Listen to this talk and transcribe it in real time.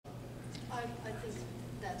I think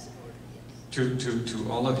that's in order, yes.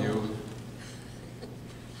 To all of you.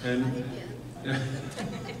 And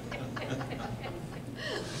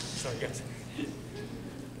Sorry, guys.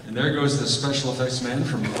 And there goes the special effects man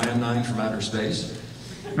from Plan 9 from outer space.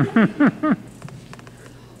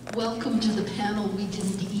 Welcome to the panel we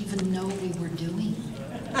didn't even know we were doing.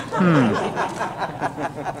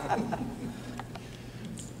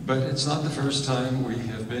 But it's not the first time we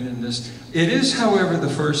have been in this. It is, however, the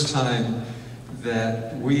first time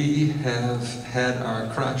that we have had our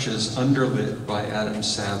crotches underlit by Adam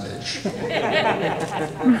Savage.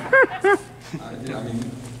 I mean,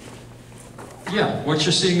 yeah, what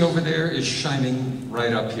you're seeing over there is shining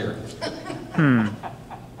right up here.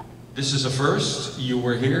 This is a first. You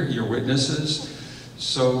were here, you're witnesses.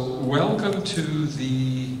 So welcome to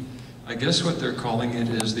the, I guess what they're calling it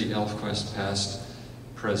is the Elfquest Past,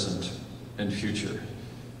 Present, and Future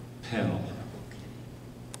panel.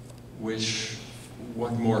 Which,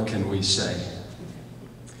 what more can we say?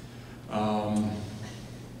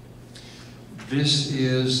 This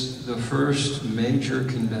is the first major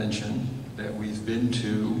convention that we've been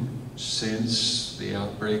to since the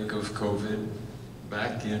outbreak of COVID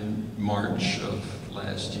back in March of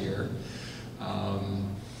last year.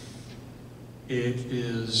 It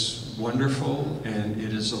is wonderful and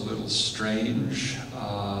it is a little strange.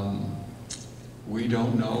 We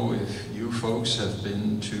don't know if you folks have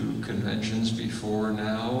been to conventions before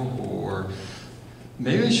now, or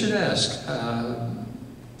maybe I should ask,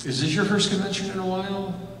 is this your first convention in a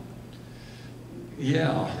while?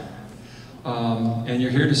 Yeah. And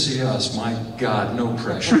you're here to see us. My God, no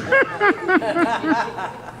pressure.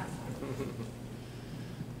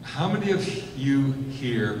 How many of you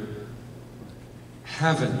here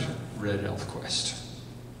haven't read Elfquest?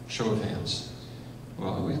 Show of hands.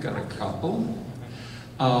 Well, we've got a couple.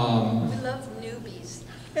 We love newbies.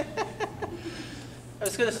 I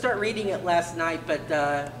was going to start reading it last night, but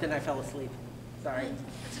then I fell asleep. Sorry.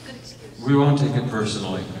 That's a good excuse. We won't take it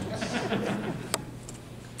personally.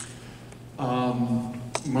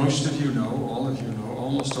 Most of you know, all of you know,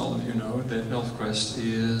 almost all of you know that Elfquest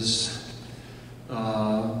is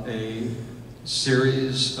a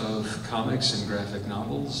series of comics and graphic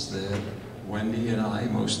novels that Wendy and I,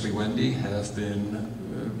 mostly Wendy, have been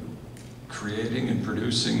creating and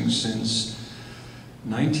producing since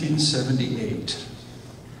 1978.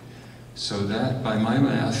 So that, by my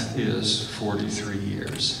math, is 43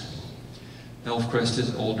 years. Elfquest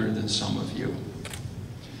is older than some of you.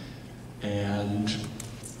 And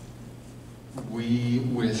we,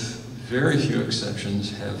 with very few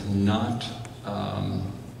exceptions, have not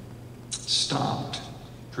stopped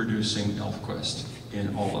producing Elfquest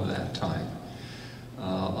in all of that time.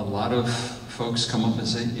 A lot of folks come up and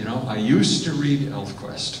say, you know, I used to read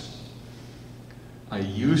Elfquest. I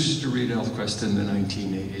used to read Elfquest in the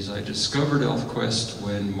 1980s. I discovered Elfquest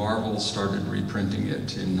when Marvel started reprinting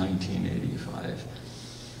it in 1985.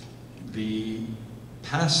 The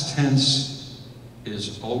past tense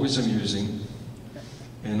is always amusing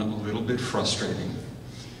and a little bit frustrating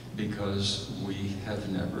because we have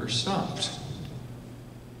never stopped.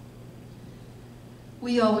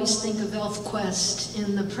 We always think of Elfquest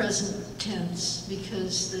in the present tense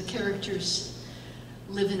because the characters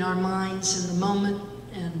live in our minds in the moment,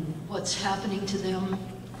 and what's happening to them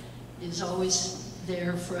is always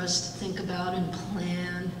there for us to think about and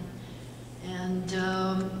plan. And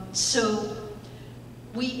so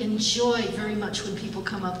we enjoy very much when people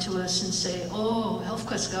come up to us and say, oh,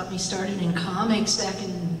 Elfquest got me started in comics back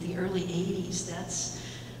in the early 80s.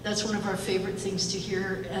 That's one of our favorite things to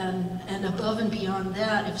hear. And above and beyond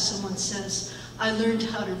that, if someone says, I learned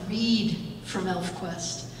how to read from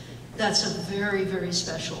Elfquest, that's a very, very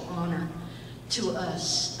special honor to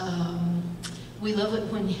us. We love it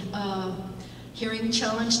when hearing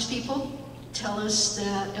challenged people tell us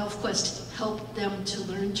that Elfquest helped them to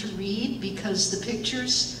learn to read because the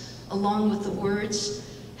pictures, along with the words,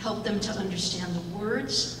 help them to understand the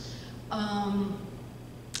words.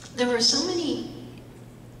 There are so many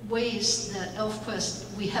ways that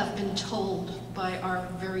Elfquest, we have been told by our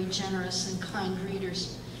very generous and kind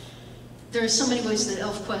readers, there are so many ways that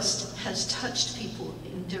Elfquest has touched people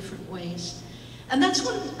in different ways. And that's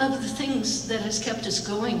one of the things that has kept us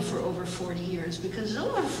going for over 40 years, because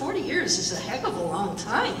over 40 years is a heck of a long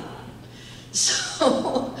time.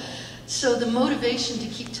 So the motivation to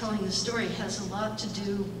keep telling the story has a lot to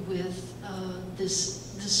do with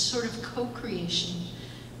this sort of co-creation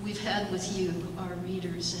we've had with you, our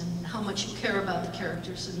readers, and how much you care about the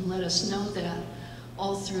characters and let us know that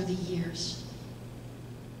all through the years.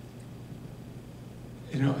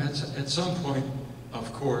 You know, at some point,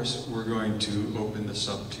 of course, we're going to open this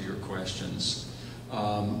up to your questions.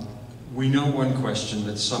 We know one question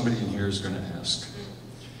that somebody in here is going to ask.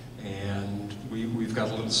 And we've got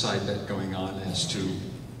a little side bet going on as to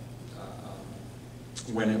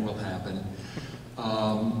when it will happen.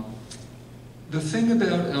 The thing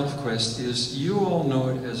about Elfquest is you all know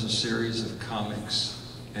it as a series of comics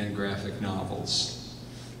and graphic novels,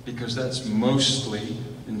 because that's mostly,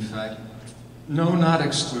 in fact, no, not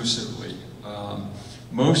exclusively,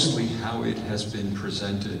 mostly how it has been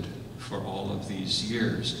presented for all of these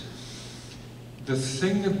years. The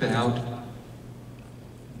thing about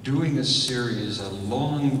doing a series, a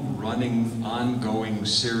long-running, ongoing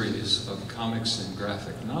series of comics and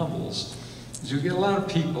graphic novels, is you get a lot of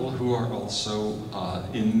people who are also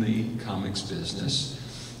in the comics business.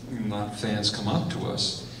 A lot of fans come up to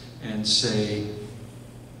us and say,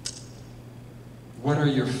 what are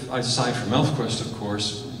your, aside from Elfquest, of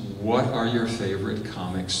course, what are your favorite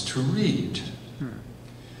comics to read?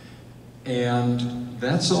 And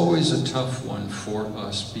that's always a tough one for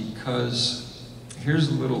us, because here's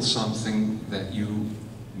a little something that you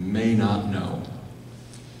may not know.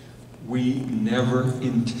 We never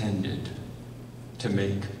intended to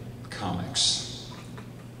make comics.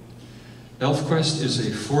 Elfquest is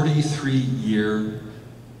a 43-year,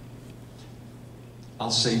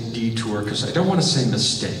 I'll say detour, because I don't want to say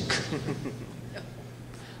mistake.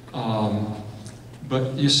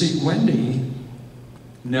 But you see, Wendy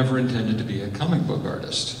never intended to be a comic book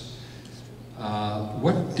artist.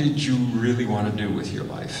 What did you really want to do with your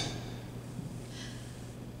life?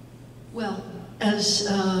 Well, as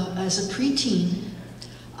a preteen,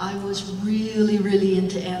 I was really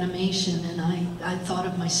into animation, and I thought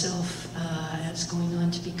of myself as going on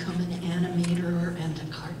to become an animator and a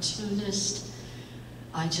cartoonist.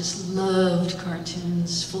 I just loved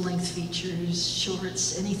cartoons, full-length features,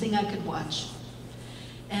 shorts, anything I could watch.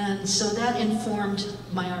 And so that informed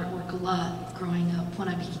my artwork a lot growing up.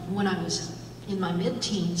 When I was in my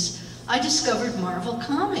mid-teens, I discovered Marvel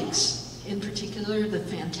Comics, in particular the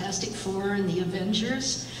Fantastic Four and the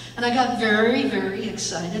Avengers, and I got very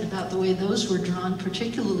excited about the way those were drawn,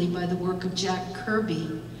 particularly by the work of Jack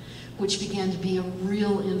Kirby, which began to be a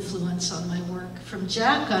real influence on my work. From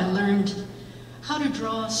Jack, I learned how to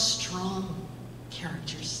draw strong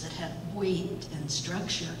characters that had weight and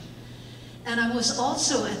structure. And I was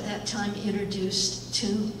also at that time introduced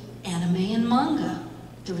to anime and manga.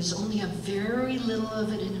 There was only a very little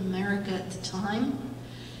of it in America at the time.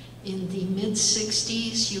 In the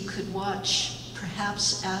mid-60s, you could watch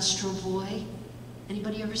perhaps Astro Boy.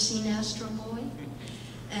 Anybody ever seen Astro Boy?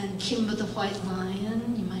 And Kimba the White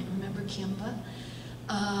Lion, you might remember Kimba.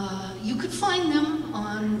 You could find them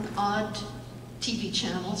on odd TV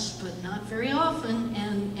channels, but not very often,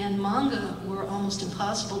 and manga were almost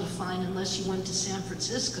impossible to find unless you went to San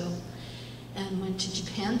Francisco and went to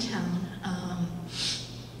Japantown.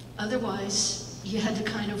 Otherwise, you had to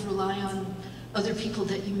kind of rely on other people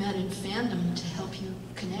that you met in fandom to help you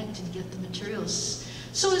connect and get the materials.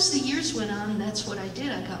 So as the years went on, that's what I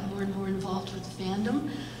did. I got more and more involved with fandom.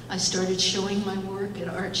 I started showing my work at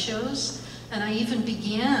art shows, and I even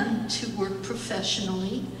began to work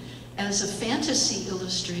professionally as a fantasy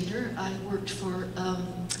illustrator. I worked for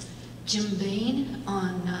Jim Bain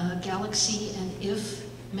on Galaxy and If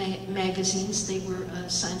magazines. They were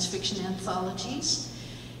science fiction anthologies.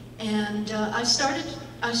 And I started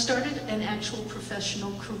an actual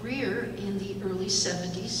professional career in the early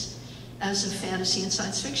 70s as a fantasy and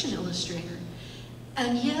science fiction illustrator.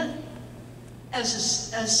 And yet,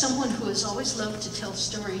 as someone who has always loved to tell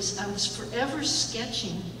stories, I was forever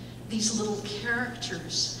sketching these little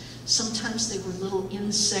characters. Sometimes they were little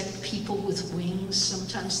insect people with wings,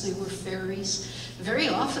 sometimes they were fairies, very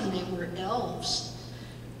often they were elves.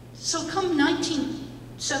 So come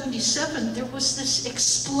 1977, there was this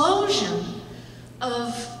explosion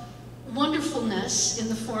of wonderfulness in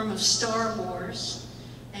the form of Star Wars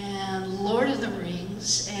and Lord of the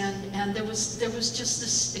Rings, and there was just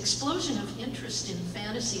this explosion of interest in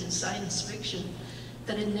fantasy and science fiction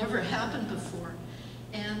that had never happened before.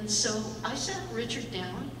 And so I sat Richard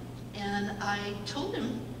down and I told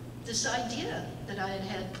him this idea that I had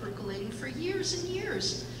had percolating for years and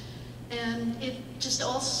years. And it just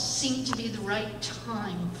all seemed to be the right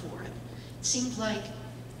time for it. It seemed like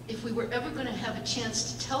if we were ever going to have a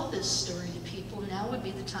chance to tell this story to people, now would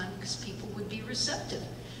be the time, because people would be receptive.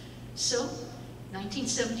 So,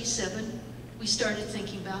 1977, we started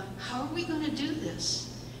thinking about how are we going to do this?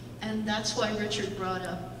 And that's why Richard brought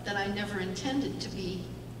up that I never intended to be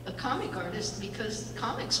a comic artist, because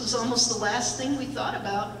comics was almost the last thing we thought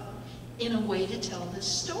about in a way to tell this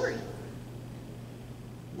story.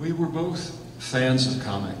 We were both fans of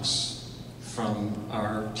comics from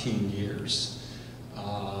our teen years.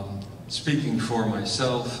 Speaking for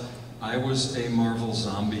myself, I was a Marvel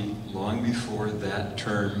zombie long before that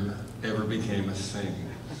term ever became a thing.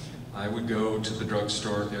 I would go to the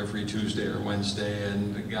drugstore every Tuesday or Wednesday,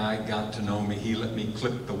 and the guy got to know me. He let me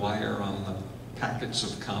clip the wire on the packets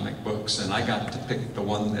of comic books, and I got to pick the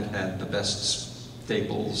one that had the best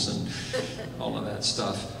staples and all of that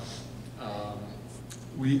stuff.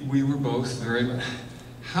 We were both very much...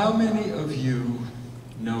 How many of you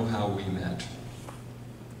know how we met?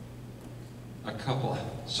 A couple.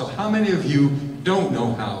 So how many of you don't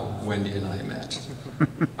know how Wendy and I met?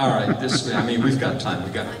 All right, I mean, we've got time.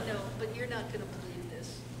 I know, but you're not going to believe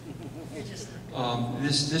this. You're just not.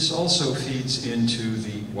 This also feeds into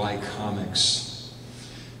the why comics.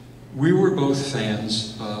 We were both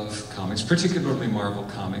fans of comics, particularly Marvel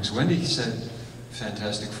comics. Wendy said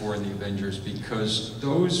Fantastic Four and the Avengers because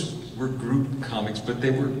those were group comics, but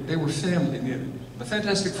they were family. The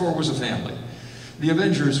Fantastic Four was a family. The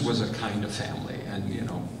Avengers was a kind of family, and you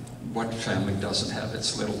know, what family doesn't have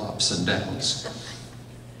its little ups and downs?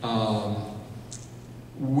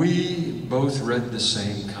 We both read the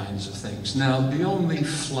same kinds of things. Now, the only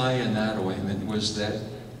fly in that ointment was that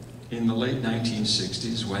in the late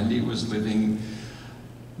 1960s, Wendy was living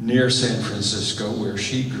near San Francisco, where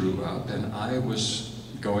she grew up, and I was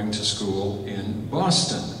going to school in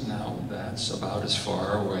Boston. Now, that's about as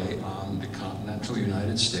far away on the continental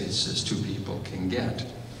United States as two people can get.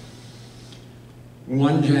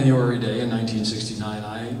 One January day in 1969,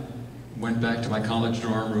 I went back to my college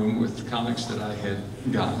dorm room with the comics that I had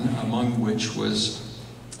gotten, among which was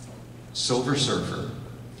Silver Surfer,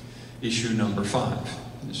 issue number 5.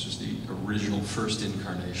 This was the original first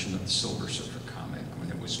incarnation of the Silver Surfer comic when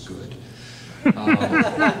it was good.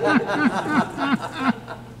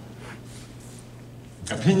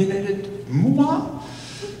 Opinionated? Moi?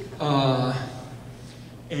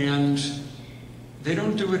 And they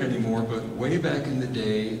don't do it anymore, but way back in the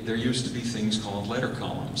day, there used to be things called letter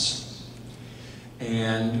columns.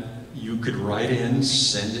 And you could write in,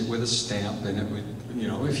 send it with a stamp, and it would, you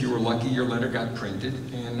know, if you were lucky, your letter got printed.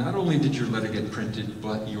 And not only did your letter get printed,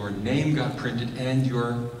 but your name got printed and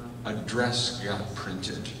your address got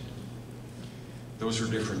printed. Those were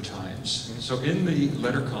different times. So in the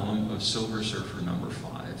letter column of Silver Surfer number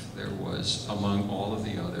 5, there was, among all of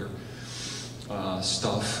the other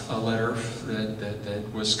stuff, a letter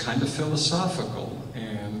that was kind of philosophical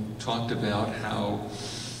and talked about how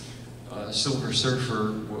Silver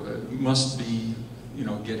Surfer must be, you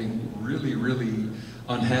know, getting really, really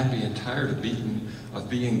unhappy and tired of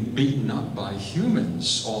being beaten up by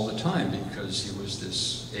humans all the time because he was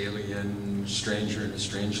this alien, stranger in a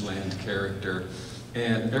strange land character,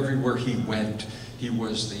 and everywhere he went, he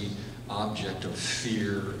was the object of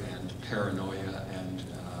fear and paranoia,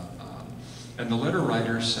 and the letter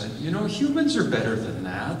writer said, you know, humans are better than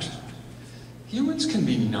that. Humans can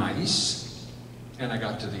be nice. And I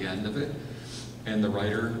got to the end of it, and the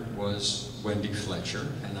writer was Wendy Fletcher,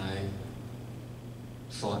 and I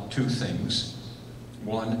thought two things.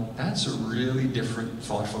 One, that's a really different,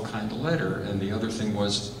 thoughtful kind of letter, and the other thing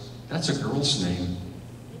was, that's a girl's name.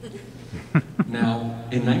 Now,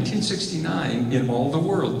 in 1969, in all the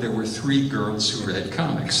world, there were 3 girls who read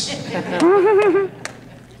comics.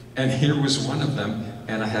 And here was one of them,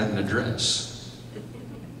 and I had an address.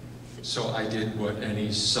 So I did what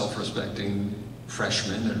any self-respecting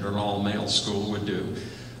freshman at an all-male school would do.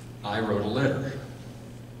 I wrote a letter.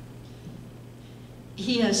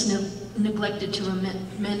 He has neglected to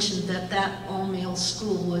mention that that all-male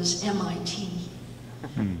school was MIT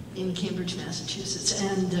in Cambridge, Massachusetts,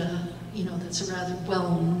 and you know, that's a rather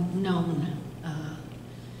well-known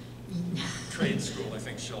Trade school, I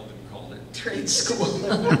think Sheldon called it. Trade school.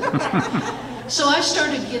 So I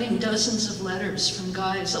started getting dozens of letters from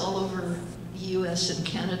guys all over the US and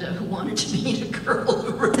Canada who wanted to meet a girl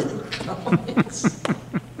who read comics. It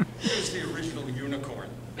was the original unicorn.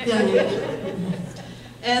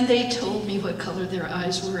 And they told me what color their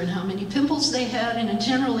eyes were and how many pimples they had, and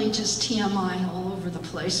generally just TMI all over the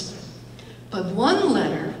place. But one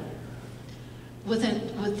letter with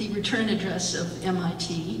the return address of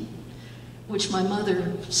MIT, which my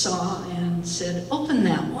mother saw and said, open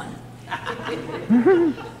that one.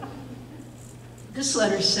 This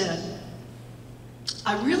letter said,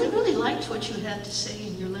 I really, really liked what you had to say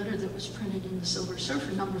in your letter that was printed in the Silver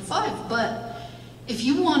Surfer number 5, but if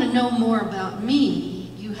you want to know more about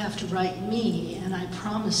me, you have to write me, and I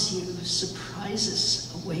promise you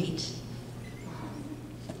surprises await.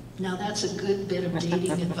 Now that's a good bit of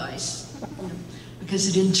dating advice, because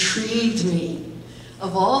it intrigued me.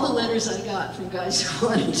 of all the letters I got from guys who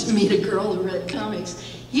wanted to meet a girl who read comics,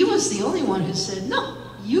 he was the only one who said, no,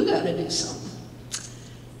 you gotta do something.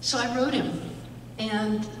 So I wrote him,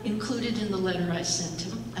 and included in the letter I sent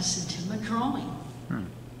him a drawing.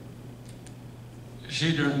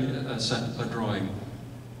 She sent a drawing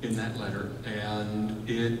in that letter, and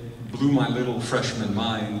it blew my little freshman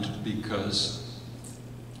mind because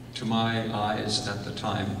to my eyes at the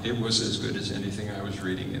time, it was as good as anything I was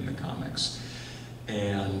reading in the comics.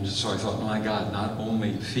 And so I thought, my God, not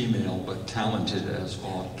only female, but talented as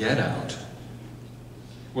all get out.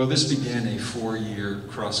 Well, this began a 4-year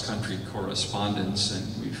cross-country correspondence,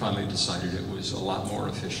 and we finally decided it was a lot more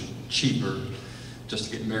efficient, cheaper, just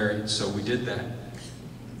to get married. So we did that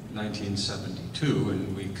in 1972,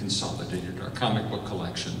 and we consolidated our comic book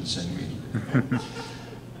collections, and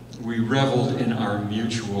we reveled in our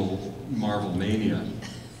mutual Marvel mania.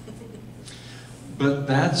 But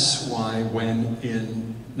that's why when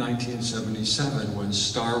in 1977, when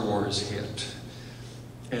Star Wars hit,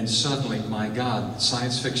 and suddenly, my God,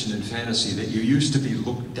 science fiction and fantasy that you used to be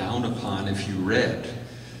looked down upon if you read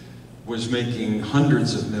was making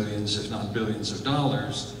hundreds of millions, if not billions of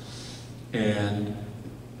dollars, and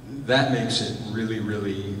that makes it really,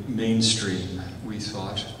 really mainstream. We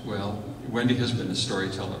thought, well, Wendy has been a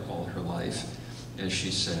storyteller all her life, as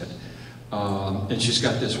she said, and she's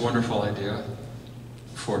got this wonderful idea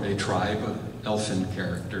for a tribe of elfin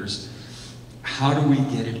characters. How do we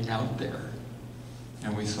get it out there?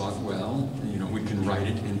 And we thought, well, you know, we can write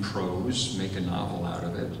it in prose, make a novel out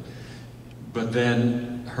of it. But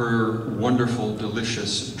then her wonderful,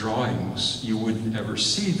 delicious drawings, you wouldn't ever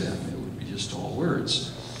see them. It would be just all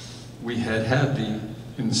words. We had had the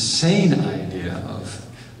insane idea of,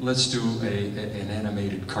 let's do an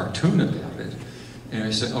animated cartoon about it. And I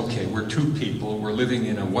said, okay, we're 2 people. We're living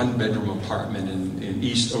in a 1-bedroom apartment in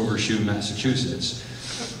East Overshoe, Massachusetts.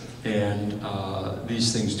 And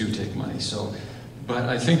these things do take money. But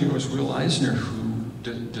I think it was Will Eisner who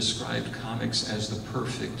described comics as the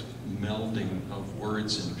perfect melding of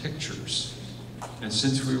words and pictures. And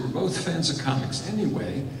since we were both fans of comics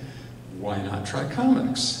anyway, why not try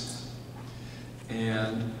comics?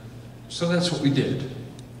 And so that's what we did.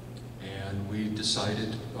 And we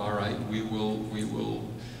decided, all right, we will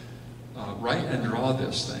write and draw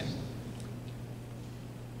this thing.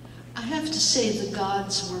 I have to say the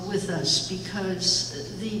gods were with us,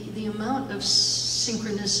 because the amount of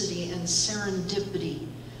synchronicity and serendipity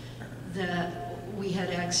that we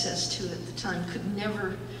had access to at the time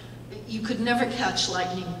you could never catch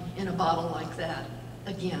lightning in a bottle like that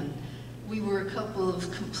again. We were a couple of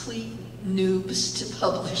complete noobs to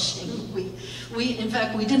publishing. In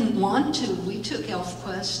fact, we didn't want to. We took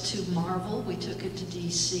Elfquest to Marvel, we took it to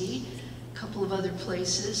DC, a couple of other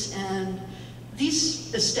places, and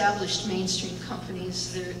these established mainstream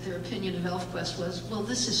companies, their opinion of Elfquest was, well,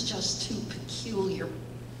 this is just too peculiar.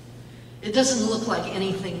 It doesn't look like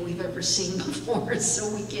anything we've ever seen before,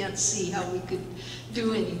 so we can't see how we could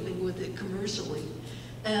do anything with it commercially.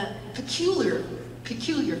 Peculiar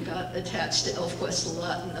got attached to Elfquest a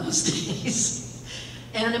lot in those days.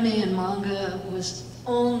 Anime and manga was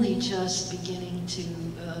only just beginning to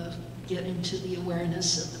get into the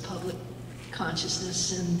awareness of the public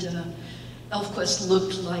consciousness, and Elfquest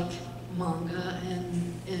looked like manga,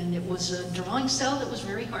 and it was a drawing style that was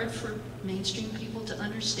very hard for mainstream people to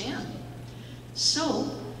understand.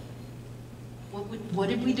 So, what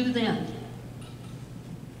did we do then?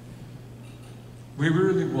 We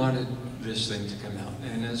really wanted this thing to come out,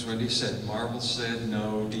 and as Wendy said, Marvel said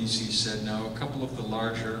no, DC said no, a couple of the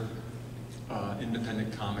larger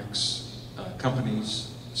independent comics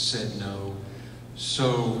companies said no.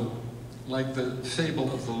 So, like the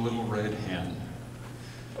fable of the little red hen,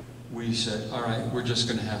 we said, all right, we're just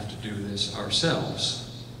going to have to do this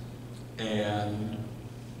ourselves. And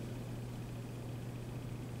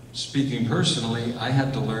speaking personally, I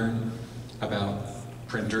had to learn about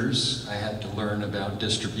printers, I had to learn about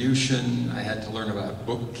distribution, I had to learn about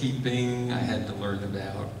bookkeeping, I had to learn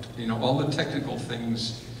about, you know, all the technical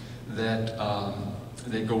things that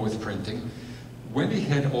go with printing. Wendy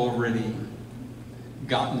had already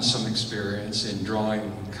gotten some experience in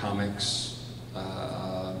drawing comics,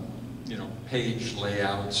 you know, page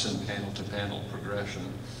layouts and panel-to-panel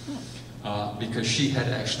progression, because she had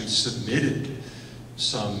actually submitted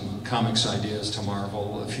some comics ideas to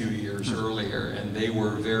Marvel a few years earlier, and they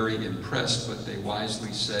were very impressed, but they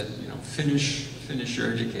wisely said, you know, finish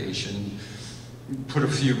your education, put a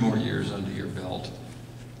few more years under your belt.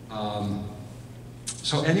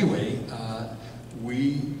 So anyway,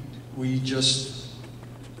 we just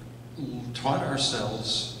taught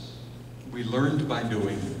ourselves. We learned by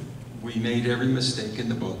doing. We made every mistake in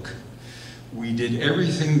the book. We did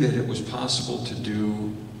everything that it was possible to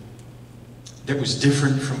do that was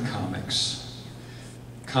different from comics.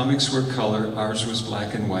 Comics were color, ours was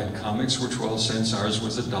black and white. Comics were 12 cents, ours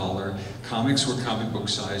was $1. Comics were comic book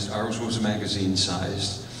sized, ours was magazine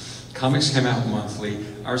sized. Comics came out monthly,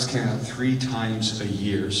 ours came out 3 times a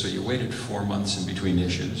year, so you waited 4 months in between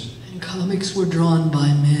issues. And comics were drawn by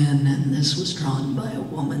men, and this was drawn by a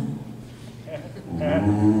woman.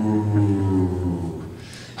 Ooh.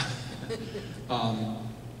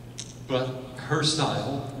 But her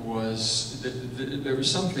style was, there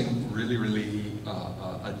was something really, really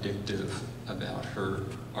addictive about her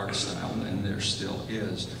art style, and there still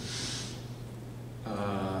is.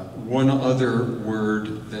 One other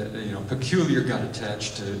word that, peculiar got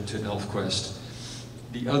attached to Elfquest.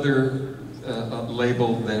 The other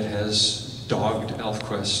label that has dogged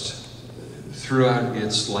Elfquest throughout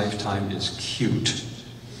its lifetime is cute.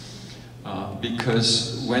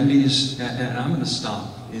 Because Wendy's, and I'm going to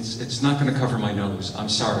stop, it's not going to cover my nose, I'm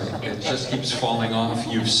sorry, it just keeps falling off.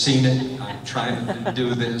 You've seen it, I'm trying to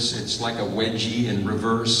do this, it's like a wedgie in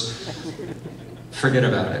reverse. Forget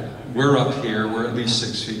about it. We're up here, we're at least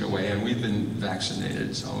 6 feet away, and we've been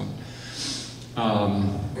vaccinated, so.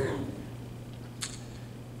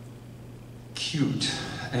 Cute.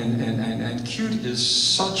 And cute is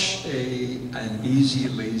such an easy,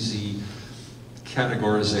 lazy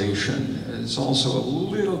categorization. It's also a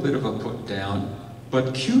little bit of a put down,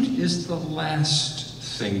 but cute is the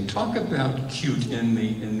last thing. Talk about cute in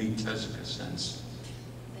the Tezuka sense.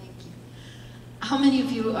 Thank you. How many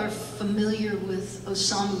of you are familiar with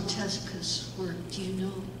Osamu Tezuka's work? Do you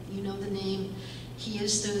know the name? He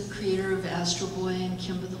is the creator of Astro Boy and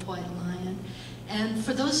Kimba the White Lion. And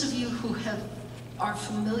for those of you who are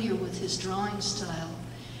familiar with his drawing style,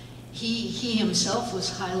 he himself was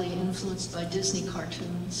highly influenced by Disney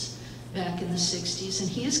cartoons back in the 60s, and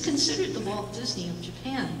he is considered the Walt Disney of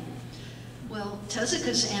Japan. Well,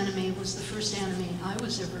 Tezuka's anime was the first anime I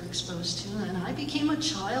was ever exposed to, and I became a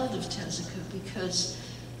child of Tezuka because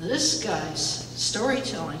this guy's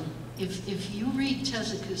storytelling, if you read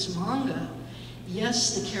Tezuka's manga,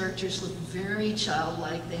 yes, the characters look very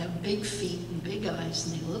childlike, they have big feet and big eyes,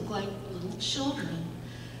 and they look like little children.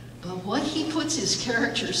 But what he puts his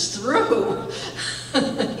characters through,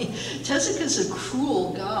 Tezuka's a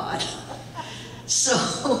cruel god.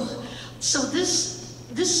 So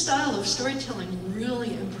this style of storytelling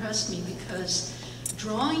really impressed me because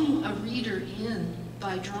drawing a reader in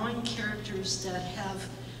by drawing characters that have,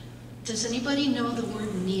 does anybody know the word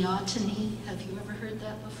neoteny? Have you ever heard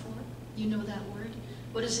that before? You know that word?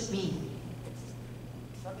 What does it mean?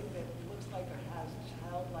 It's something that looks like or has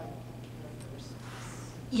childlike characters.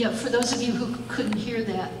 Yeah, for those of you who couldn't hear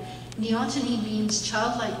that, neoteny means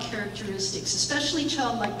childlike characteristics, especially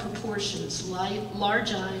childlike proportions,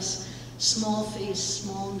 large eyes, small face,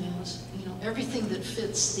 small nose, everything that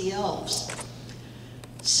fits the elves.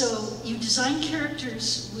 So you design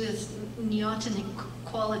characters with neotenic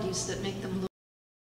qualities that make them look